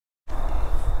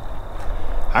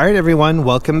All right, everyone,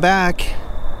 welcome back.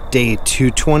 Day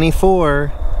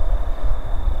 224.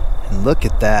 And look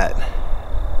at that.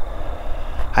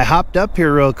 I hopped up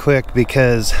here real quick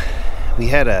because we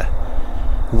had a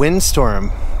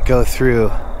windstorm go through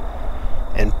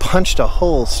and punched a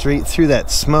hole straight through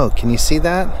that smoke. Can you see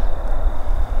that?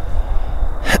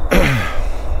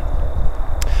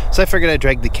 So I figured I'd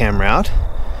drag the camera out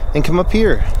and come up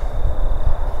here.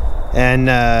 And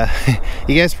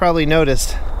you guys probably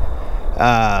noticed,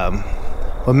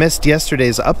 well, missed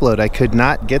yesterday's upload. I could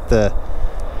not get the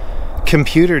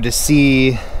computer to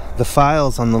see the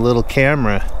files on the little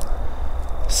camera,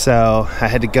 so I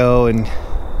had to go and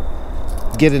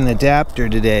get an adapter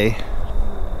today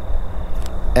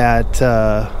at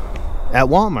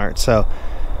Walmart. So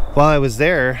while I was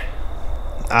there,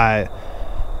 I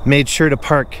made sure to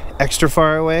park extra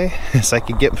far away so I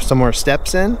could get some more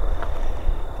steps in,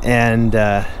 and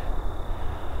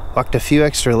walked a few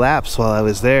extra laps while I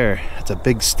was there. It's a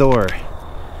big store.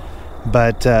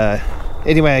 But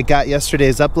anyway, I got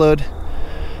yesterday's upload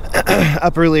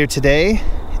up earlier today,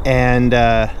 and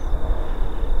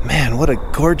man, what a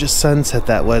gorgeous sunset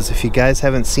that was. If you guys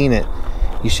haven't seen it,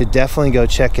 you should definitely go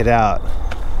check it out.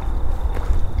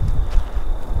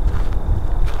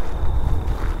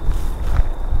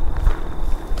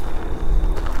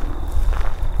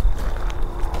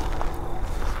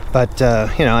 But,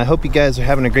 you know, I hope you guys are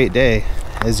having a great day,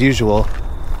 as usual.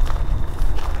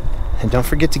 And don't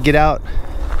forget to get out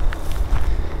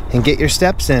and get your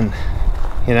steps in,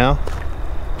 you know?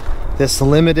 This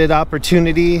limited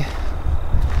opportunity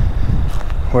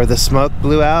where the smoke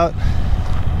blew out,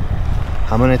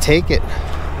 I'm gonna take it.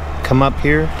 Come up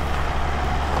here,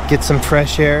 get some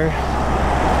fresh air.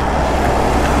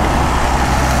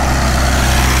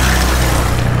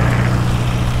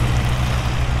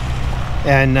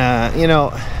 And, you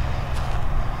know,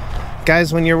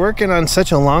 guys, when you're working on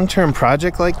such a long-term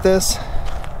project like this,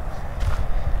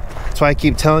 that's why I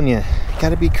keep telling you, you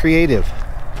gotta be creative.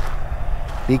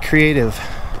 Be creative.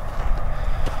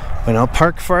 You know,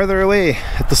 park farther away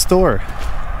at the store.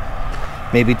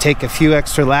 Maybe take a few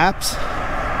extra laps.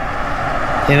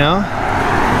 You know?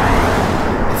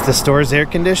 If the store's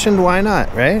air-conditioned, why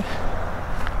not, right?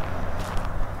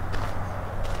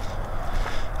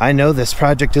 I know this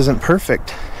project isn't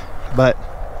perfect, but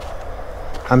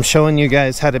I'm showing you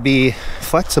guys how to be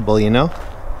flexible, you know?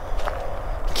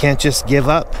 You can't just give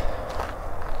up.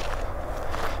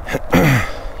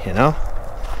 You know?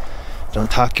 Don't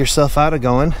talk yourself out of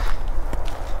going.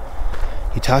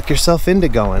 You talk yourself into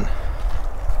going.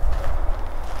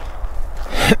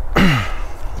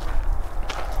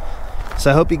 So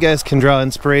I hope you guys can draw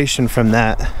inspiration from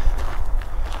that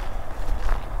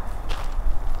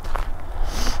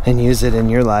and use it in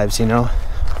your lives, you know?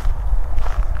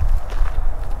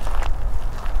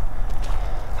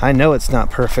 I know it's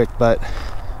not perfect, but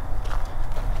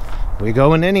we're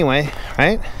going anyway,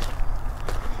 right?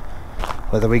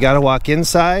 Whether we gotta walk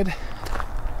inside,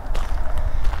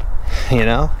 you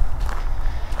know,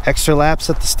 extra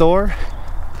laps at the store,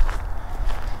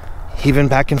 even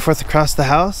back and forth across the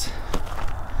house,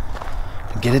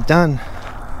 get it done.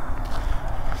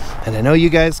 And I know you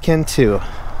guys can too.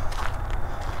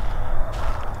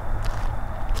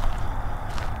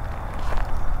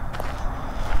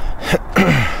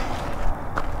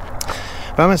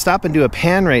 But I'm gonna stop and do a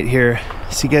pan right here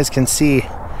so you guys can see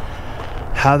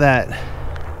how that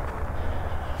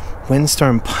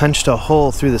windstorm punched a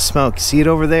hole through the smoke. You see it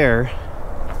over there,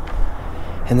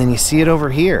 and then you see it over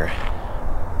here.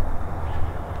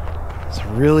 It's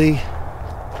really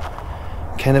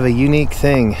kind of a unique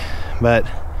thing, but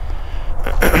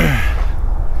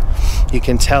you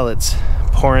can tell it's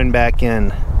pouring back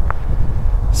in.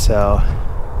 So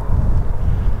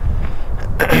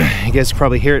you guys can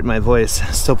probably hear it in my voice.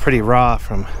 Still pretty raw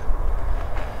from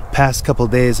past couple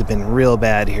days have been real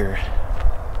bad here.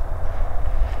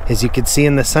 As you can see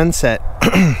in the sunset.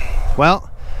 Well,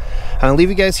 I'll leave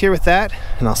you guys here with that,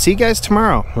 and I'll see you guys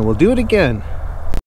tomorrow, and we'll do it again.